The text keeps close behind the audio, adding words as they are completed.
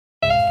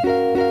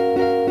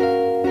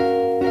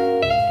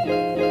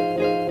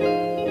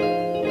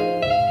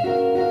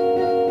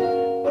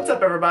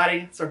up,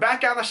 everybody? So we're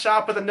back out in the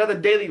shop with another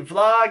daily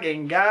vlog,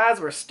 and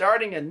guys, we're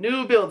starting a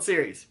new build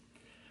series.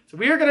 So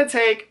we are going to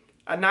take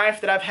a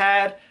knife that I've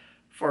had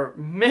for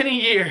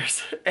many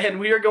years and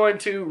we are going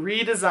to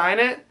redesign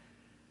it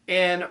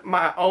in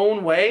my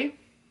own way.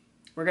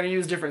 We're going to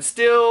use different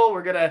steel.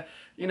 We're going to,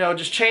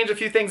 just change a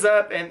few things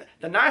up. And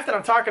the knife that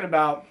I'm talking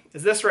about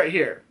is this right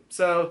here.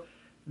 So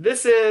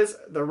this is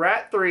the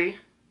Rat 3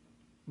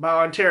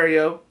 by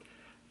Ontario.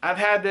 I've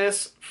had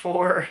this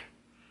for,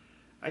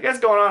 I guess,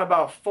 going on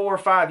about 4 or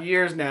 5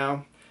 years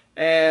now,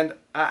 and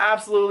I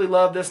absolutely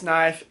love this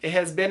knife. It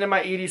has been in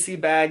my EDC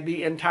bag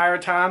the entire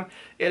time.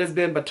 It has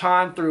been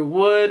batoned through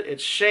wood,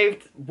 it's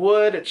shaved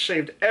wood, it's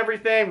shaved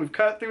everything. We've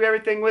cut through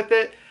everything with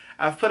it.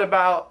 I've put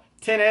about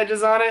 10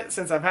 edges on it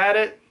since I've had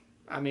it.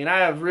 I mean, I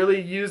have really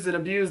used and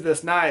abused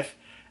this knife,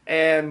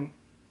 and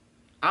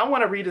I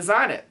want to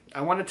redesign it.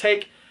 I want to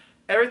take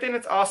everything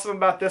that's awesome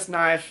about this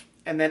knife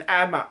and then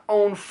add my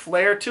own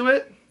flair to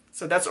it.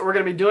 So that's what we're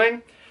going to be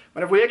doing.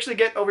 But if we actually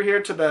get over here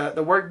to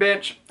the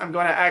workbench, I'm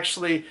going to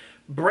actually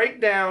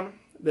break down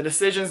the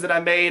decisions that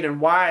I made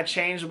and why I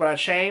changed what I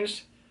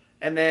changed,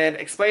 and then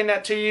explain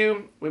that to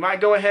you. We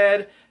might go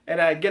ahead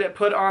and get it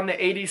put on the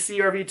ADC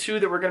or V2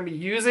 that we're going to be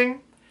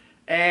using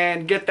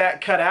and get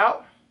that cut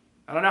out.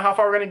 I don't know how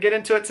far we're going to get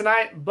into it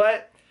tonight,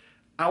 but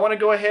I want to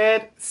go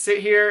ahead, sit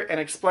here, and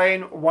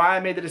explain why I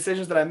made the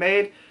decisions that I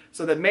made,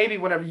 so that maybe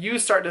whenever you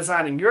start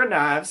designing your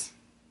knives,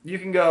 you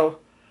can go,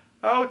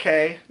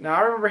 okay, now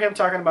I remember him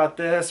talking about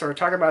this or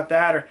talking about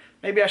that, or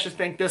maybe I should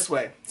think this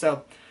way.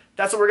 So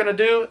that's what we're going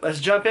to do. Let's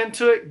jump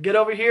into it, get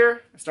over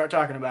here, and start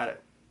talking about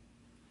it.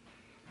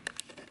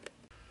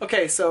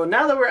 Okay, so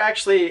now that we're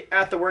actually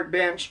at the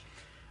workbench,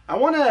 I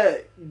want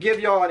to give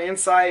y'all an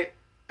insight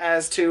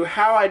as to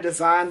how I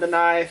designed the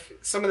knife,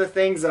 some of the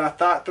things that I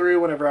thought through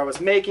whenever I was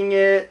making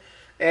it,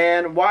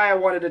 and why I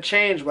wanted to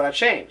change what I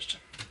changed.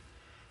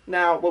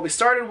 Now, what we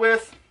started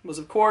with was,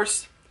 of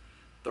course,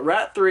 the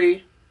Rat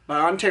 3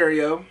 by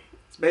Ontario.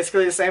 It's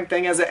basically the same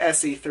thing as a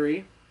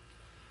SE3.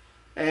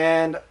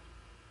 And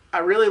I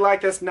really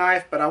like this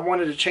knife, but I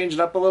wanted to change it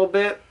up a little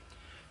bit.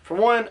 For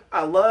one,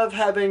 I love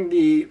having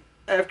the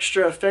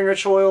extra finger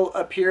choil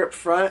up here up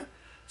front,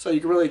 so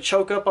you can really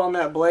choke up on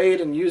that blade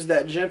and use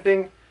that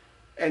jimping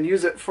and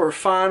use it for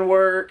fine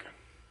work.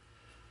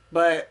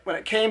 But when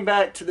it came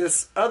back to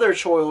this other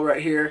choil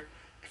right here,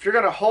 if you're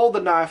going to hold the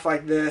knife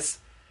like this,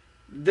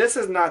 this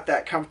is not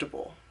that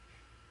comfortable.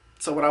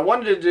 So what I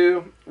wanted to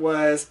do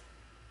was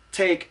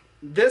take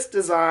this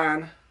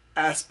design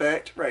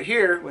aspect right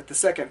here with the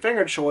second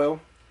finger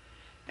choil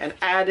and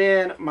add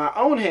in my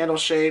own handle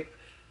shape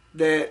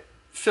that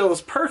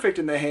feels perfect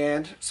in the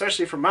hand,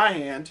 especially for my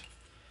hand.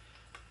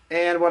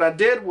 And what I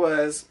did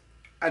was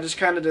I just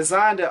kind of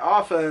designed it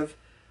off of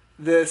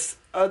this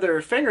other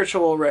finger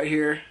choil right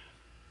here,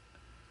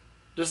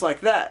 just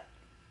like that.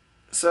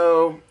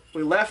 So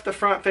we left the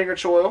front finger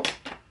choil.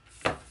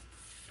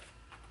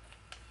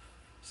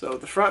 So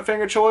the front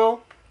finger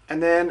choil,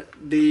 and then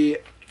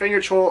the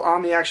finger choil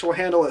on the actual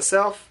handle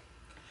itself.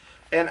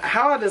 And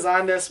how I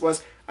designed this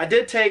was, I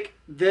did take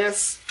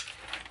this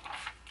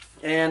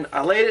and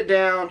I laid it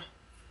down.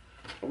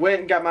 I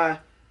went and got my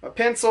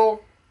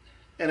pencil,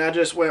 and I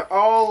just went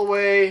all the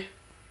way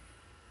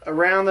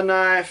around the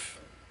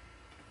knife,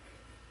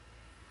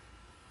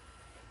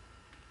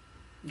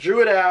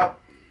 drew it out,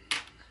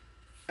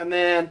 and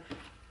then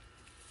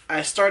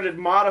I started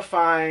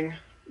modifying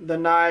the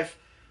knife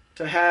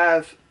to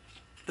have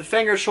the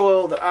finger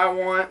choil that I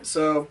want.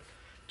 So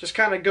just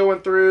kind of going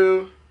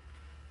through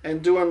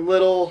and doing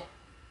little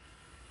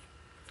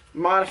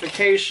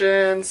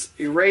modifications,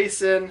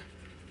 erasing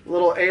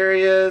little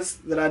areas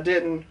that I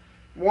didn't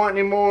want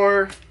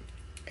anymore,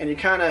 and you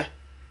kind of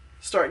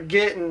start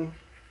getting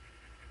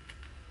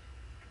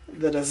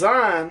the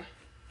design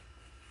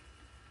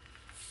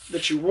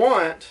that you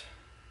want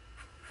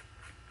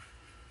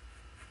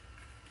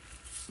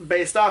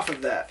based off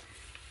of that.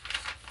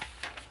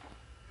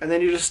 And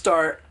then you just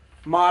start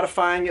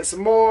modifying it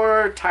some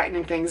more,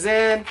 tightening things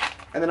in,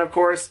 and then of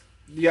course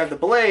you have the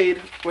blade,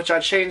 which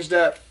I changed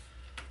up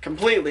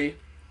completely.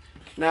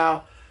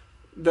 Now,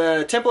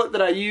 the template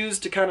that I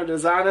used to kind of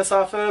design this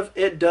off of,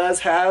 it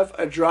does have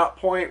a drop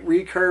point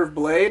recurve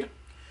blade,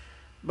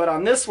 but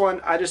on this one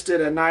I just did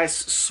a nice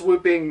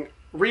swooping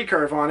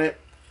recurve on it.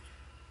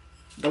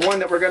 The one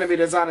that we're going to be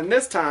designing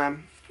this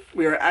time,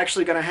 we are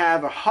actually going to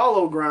have a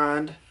hollow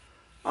grind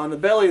on the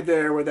belly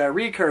there where that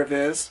recurve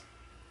is,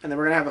 and then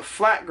we're going to have a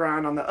flat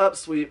grind on the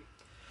upsweep.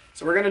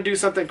 So we're going to do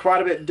something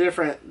quite a bit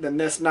different than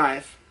this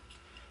knife.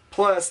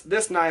 Plus,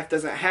 this knife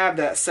doesn't have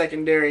that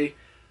secondary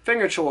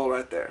finger choil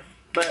right there.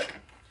 But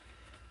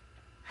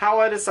how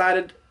I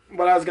decided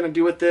what I was going to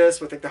do with this,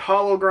 with like the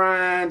hollow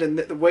grind and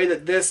the way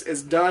that this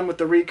is done with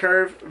the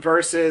recurve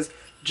versus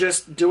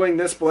just doing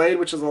this blade,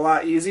 which is a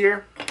lot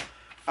easier,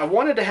 I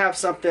wanted to have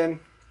something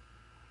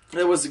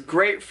that was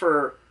great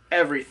for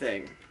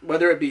everything,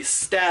 whether it be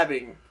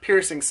stabbing,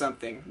 piercing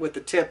something with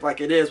the tip like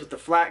it is with the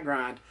flat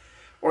grind,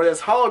 or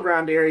this hollow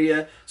grind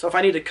area, so if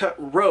I need to cut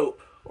rope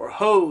or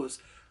hose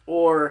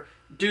or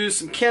do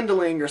some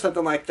kindling or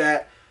something like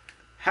that,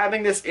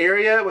 having this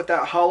area with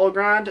that hollow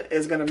grind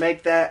is going to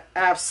make that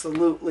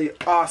absolutely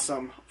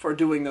awesome for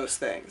doing those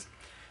things,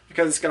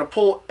 because it's going to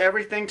pull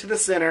everything to the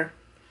center,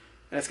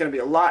 and it's going to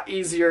be a lot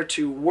easier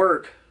to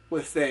work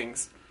with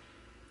things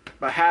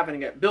by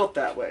having it built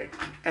that way.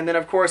 And then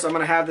of course I'm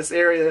going to have this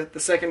area, the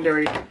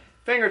secondary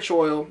finger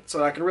choil,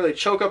 so I can really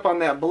choke up on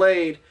that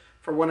blade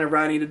for whenever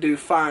I need to do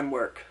fine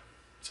work.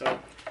 So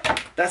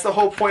that's the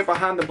whole point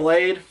behind the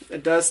blade.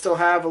 It does still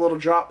have a little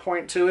drop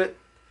point to it.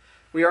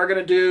 We are going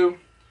to do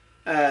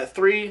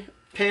 3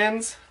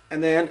 pins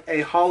and then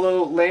a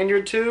hollow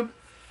lanyard tube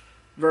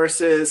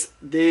versus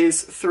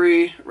these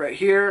 3 right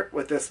here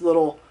with this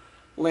little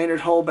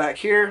lanyard hole back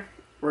here.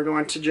 We're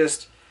going to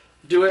just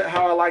do it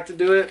how I like to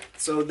do it,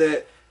 so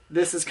that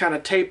this is kind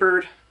of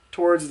tapered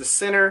towards the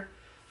center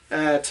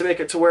to make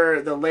it to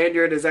where the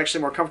lanyard is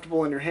actually more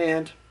comfortable in your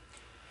hand.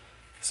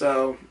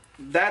 So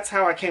that's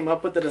how I came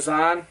up with the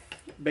design.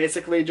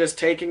 Basically just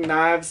taking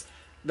knives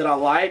that I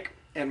like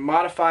and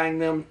modifying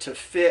them to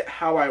fit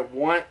how I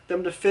want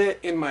them to fit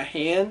in my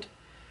hand,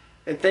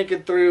 and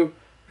thinking through,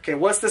 okay,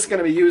 what's this going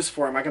to be used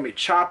for? Am I going to be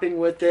chopping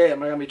with it?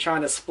 Am I going to be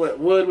trying to split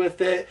wood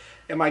with it?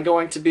 Am I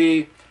going to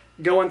be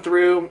going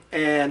through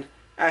and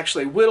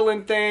actually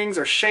whittling things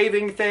or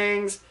shaving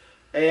things?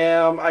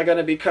 Am I going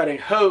to be cutting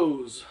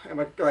hose? Am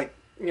I, like,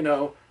 you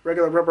know,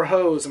 regular rubber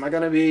hose? Am I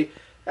going to be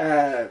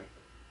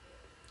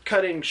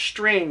cutting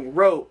string,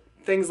 rope,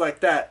 things like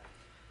that?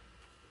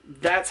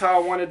 That's how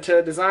I wanted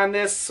to design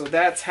this, so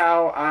that's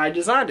how I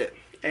designed it.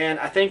 And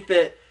I think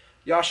that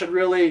y'all should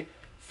really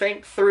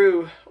think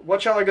through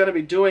what y'all are going to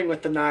be doing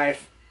with the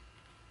knife.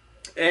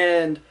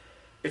 And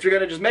if you're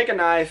going to just make a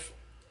knife,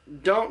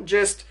 don't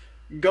just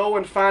go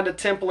and find a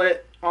template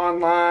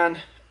online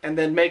and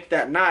then make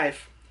that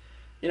knife.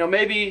 You know,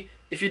 maybe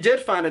if you did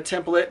find a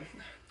template,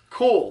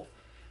 cool.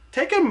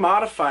 Take and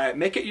modify it,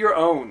 make it your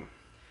own.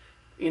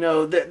 You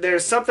know,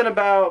 there's something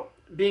about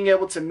being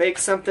able to make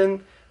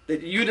something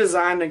that you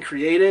designed and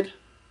created,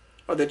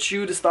 or that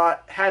you just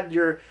had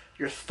your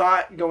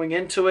thought going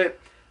into it.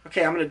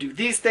 Okay, I'm going to do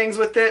these things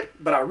with it,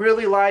 but I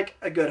really like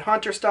a good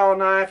hunter style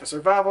knife, a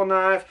survival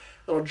knife,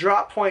 a little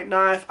drop point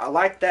knife. I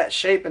like that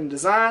shape and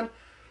design,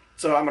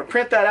 so I'm going to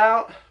print that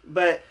out.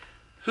 But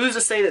who's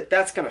to say that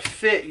that's going to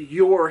fit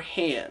your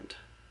hand?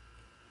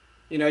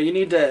 You know, you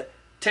need to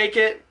take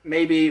it,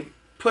 maybe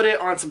put it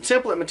on some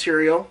template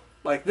material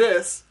like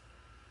this.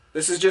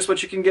 This is just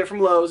what you can get from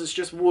Lowe's. It's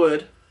just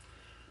wood.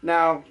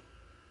 Now,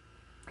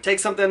 take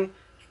something,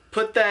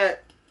 put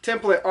that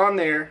template on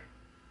there,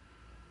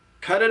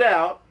 cut it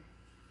out,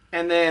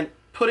 and then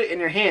put it in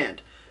your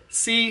hand.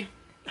 See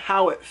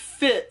how it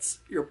fits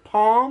your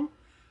palm,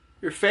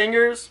 your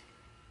fingers,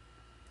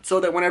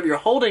 so that whenever you're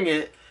holding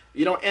it,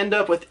 you don't end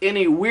up with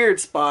any weird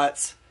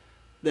spots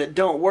that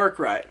don't work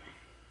right.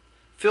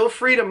 Feel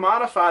free to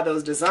modify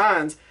those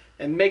designs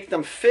and make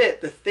them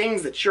fit the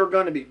things that you're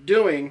going to be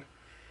doing.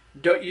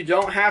 You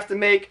don't have to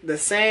make the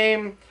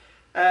same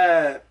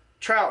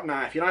trout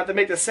knife. You don't have to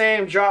make the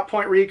same drop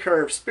point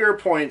recurve, spear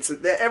points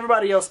that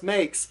everybody else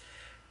makes.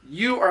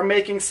 You are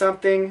making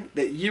something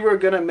that you are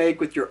going to make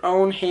with your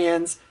own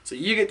hands, so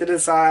you get to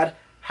decide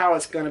how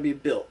it's going to be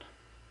built.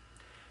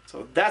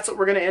 So that's what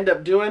we're going to end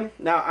up doing.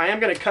 Now I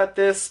am going to cut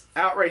this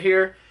out right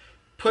here,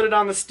 put it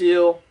on the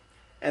steel,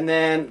 and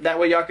then that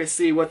way y'all can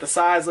see what the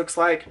size looks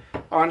like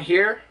on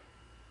here.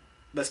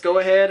 Let's go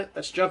ahead,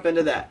 let's jump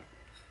into that.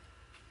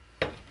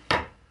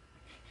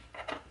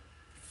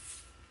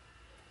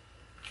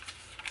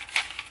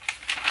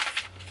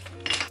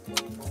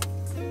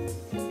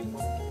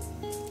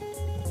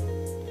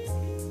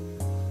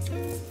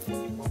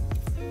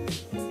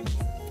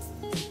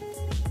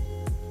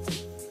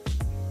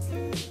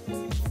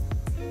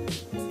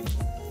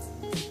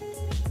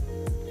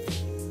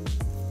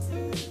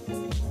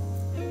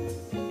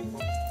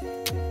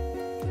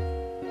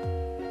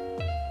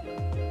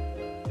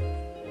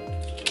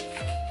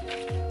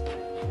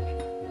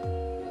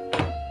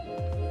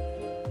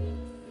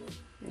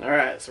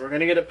 Alright, so we're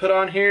going to get it put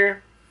on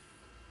here.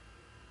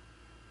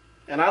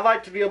 And I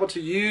like to be able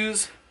to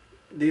use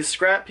these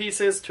scrap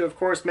pieces to, of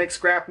course, make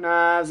scrap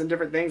knives and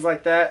different things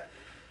like that.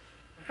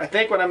 I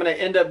think what I'm going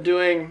to end up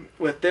doing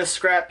with this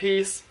scrap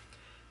piece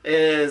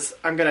is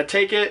I'm going to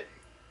take it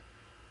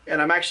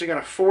and I'm actually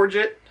going to forge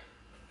it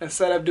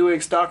instead of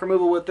doing stock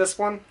removal with this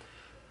one. I'm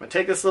going to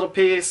take this little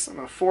piece, I'm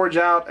going to forge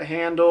out a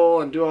handle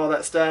and do all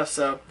that stuff.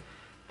 So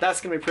that's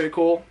going to be pretty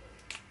cool.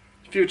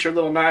 Future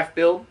little knife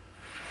build.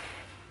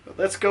 But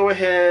let's go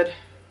ahead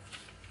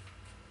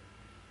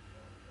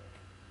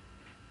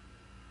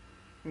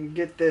and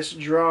get this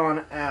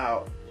drawn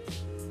out.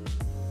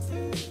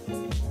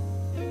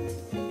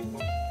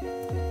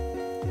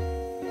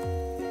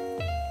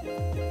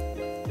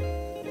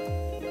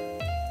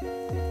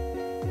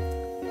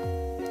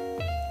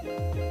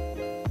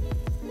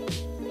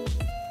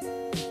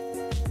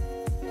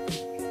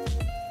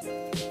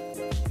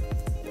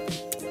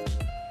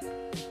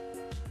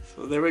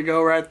 So there we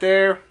go right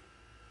there.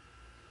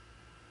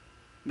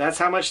 That's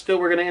how much steel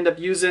we're going to end up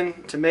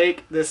using to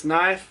make this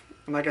knife.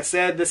 And like I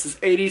said, this is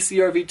 80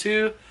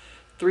 CRV2,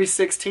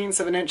 3/16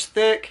 of an inch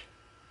thick.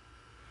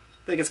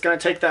 I think it's going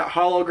to take that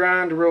hollow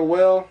grind real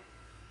well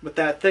with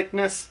that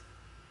thickness.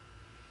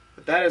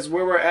 But that is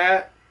where we're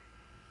at.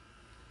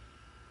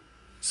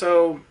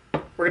 So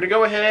we're going to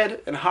go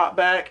ahead and hop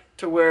back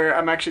to where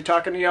I'm actually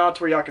talking to y'all,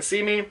 to where y'all can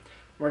see me.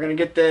 We're going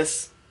to get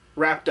this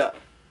wrapped up.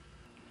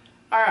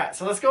 Alright,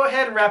 so let's go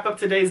ahead and wrap up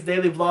today's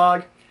daily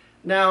vlog.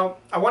 Now,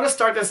 I want to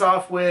start this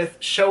off with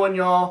showing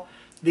y'all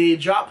the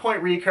drop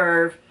point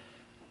recurve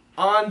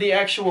on the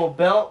actual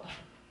belt.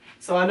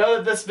 So I know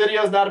that this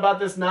video is not about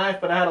this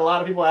knife, but I had a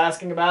lot of people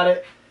asking about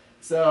it.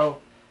 So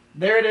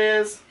there it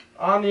is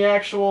on the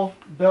actual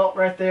belt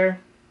right there.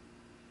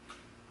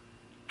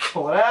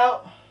 Pull it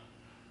out.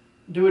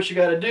 Do what you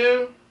got to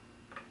do.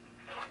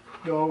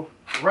 Go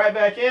right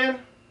back in.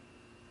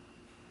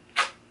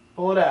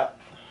 Pull it out.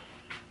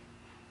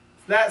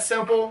 It's that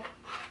simple.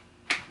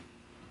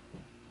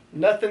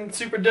 Nothing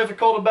super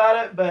difficult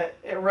about it, but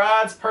it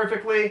rides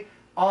perfectly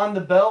on the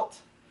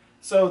belt.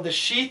 So the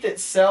sheath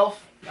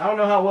itself, I don't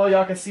know how well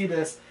y'all can see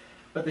this,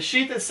 but the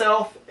sheath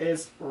itself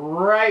is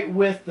right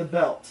with the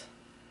belt.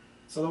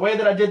 So the way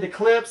that I did the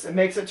clips, it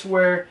makes it to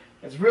where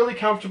it's really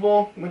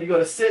comfortable. When you go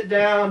to sit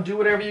down, do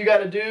whatever you got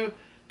to do,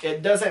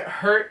 it doesn't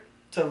hurt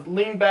to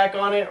lean back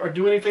on it or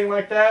do anything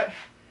like that.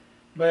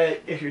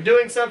 But if you're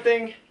doing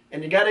something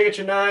and you got to get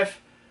your knife,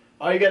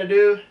 all you got to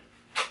do,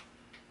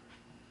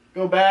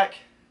 go back.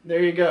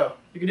 There you go.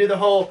 You can do the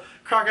whole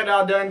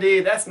Crocodile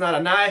Dundee, that's not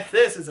a knife,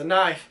 this is a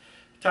knife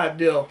type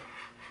deal.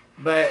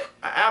 But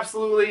I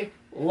absolutely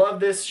love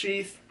this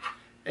sheath,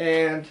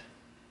 and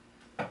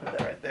put that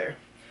right there.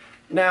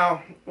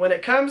 Now, when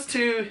it comes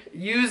to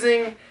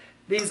using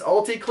these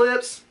ulti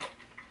clips,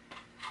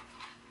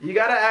 you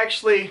gotta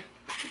actually,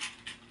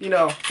 you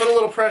know, put a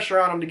little pressure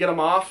on them to get them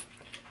off,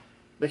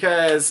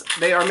 because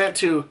they are meant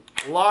to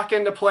lock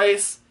into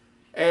place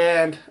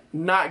and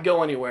not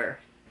go anywhere.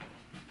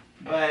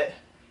 But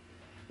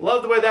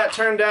love the way that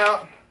turned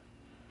out.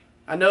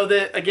 I know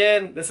that,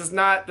 again, this is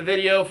not the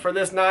video for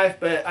this knife,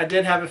 but I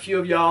did have a few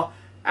of y'all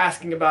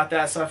asking about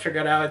that, so I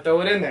figured I would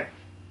throw it in there.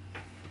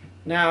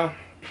 Now,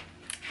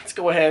 let's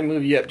go ahead and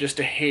move you up just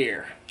a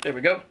hair. There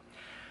we go.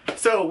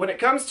 So when it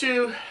comes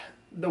to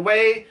the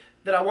way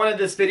that I wanted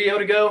this video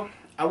to go,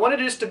 I wanted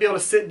just to be able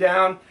to sit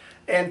down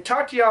and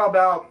talk to y'all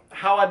about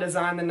how I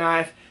designed the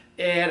knife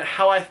and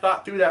how I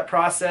thought through that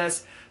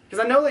process,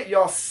 because I know that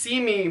y'all see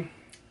me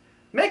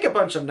make a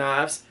bunch of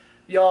knives.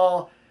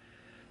 Y'all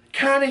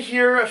kind of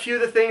hear a few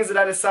of the things that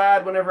I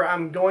decide whenever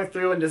I'm going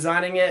through and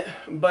designing it,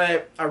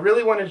 but I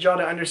really wanted y'all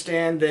to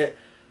understand that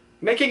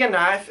making a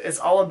knife is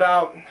all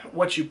about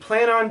what you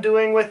plan on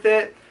doing with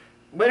it,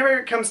 whenever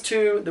it comes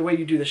to the way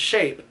you do the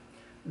shape,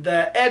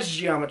 the edge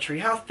geometry,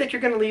 how thick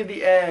you're going to leave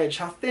the edge,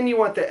 how thin you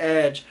want the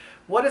edge,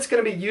 what it's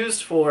going to be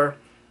used for.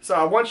 So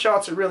I want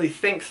y'all to really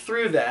think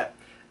through that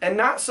and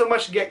not so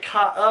much get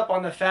caught up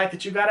on the fact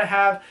that you got to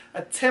have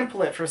a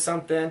template for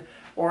something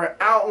or an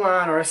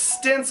outline or a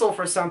stencil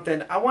for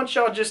something. I want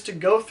y'all just to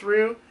go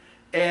through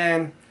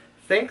and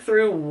think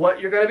through what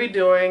you're going to be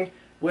doing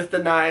with the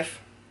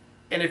knife.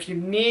 And if you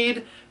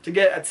need to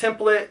get a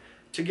template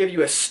to give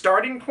you a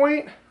starting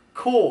point,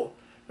 cool.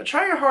 But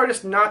try your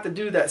hardest not to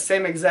do that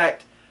same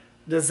exact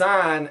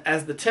design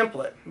as the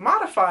template.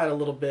 Modify it a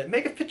little bit.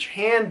 Make it fit your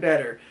hand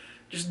better.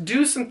 Just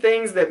do some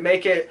things that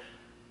make it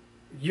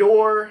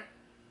your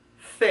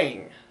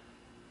thing.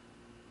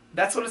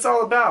 That's what it's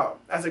all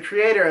about. As a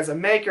creator, as a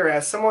maker,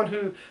 as someone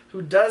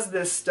who does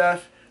this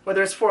stuff,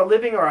 whether it's for a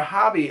living or a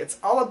hobby, it's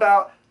all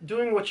about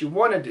doing what you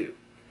want to do.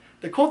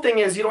 The cool thing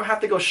is you don't have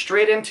to go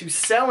straight into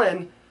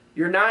selling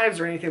your knives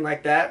or anything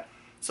like that.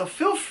 So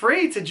feel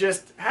free to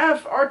just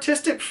have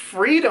artistic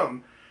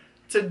freedom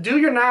to do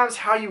your knives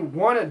how you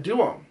want to do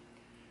them.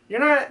 You're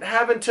not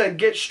having to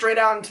get straight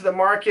out into the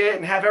market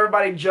and have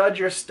everybody judge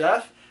your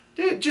stuff.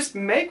 Dude, just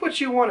make what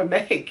you want to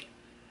make.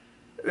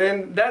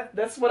 And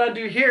that's what I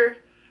do here.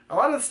 A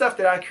lot of the stuff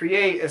that I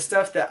create is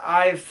stuff that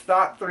I've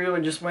thought through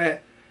and just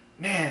went,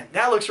 man,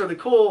 that looks really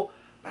cool,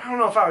 but I don't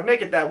know if I would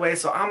make it that way,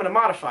 so I'm going to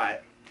modify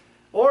it.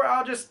 Or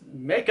I'll just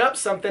make up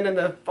something on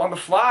the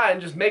fly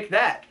and just make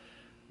that.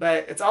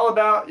 But it's all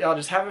about y'all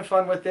just having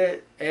fun with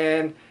it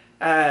and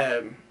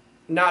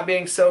not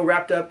being so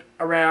wrapped up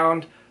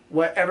around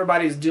what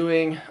everybody's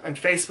doing on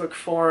Facebook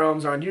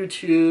forums or on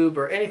YouTube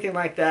or anything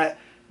like that.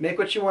 Make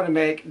what you want to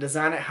make,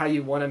 design it how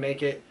you want to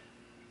make it,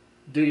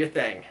 do your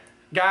thing.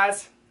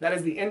 Guys, that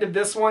is the end of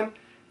this one.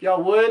 If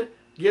y'all would,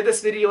 give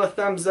this video a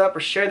thumbs up or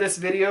share this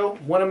video.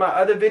 One of my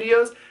other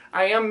videos,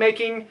 I am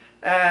making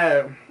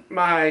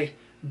my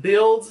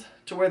builds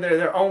to where they're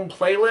their own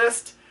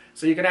playlist.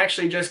 So you can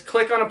actually just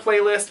click on a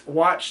playlist,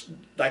 watch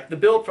like the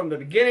build from the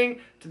beginning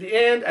to the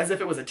end as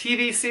if it was a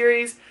TV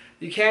series.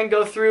 You can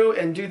go through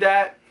and do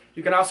that.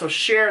 You can also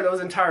share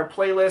those entire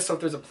playlists. So if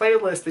there's a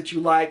playlist that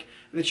you like,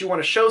 that you want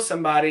to show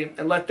somebody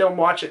and let them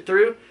watch it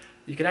through,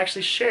 you can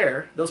actually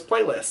share those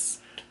playlists.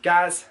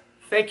 Guys,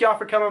 thank y'all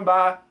for coming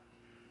by.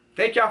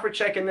 Thank y'all for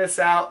checking this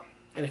out.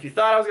 And if you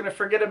thought I was going to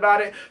forget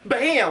about it,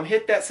 bam,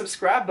 hit that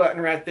subscribe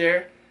button right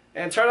there.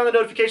 And turn on the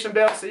notification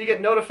bell so you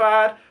get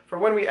notified for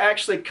when we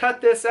actually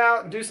cut this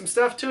out and do some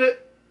stuff to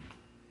it.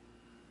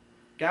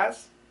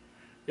 Guys,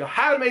 Y'all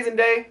have an amazing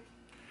day,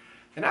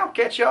 and I'll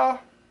catch y'all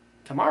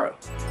tomorrow.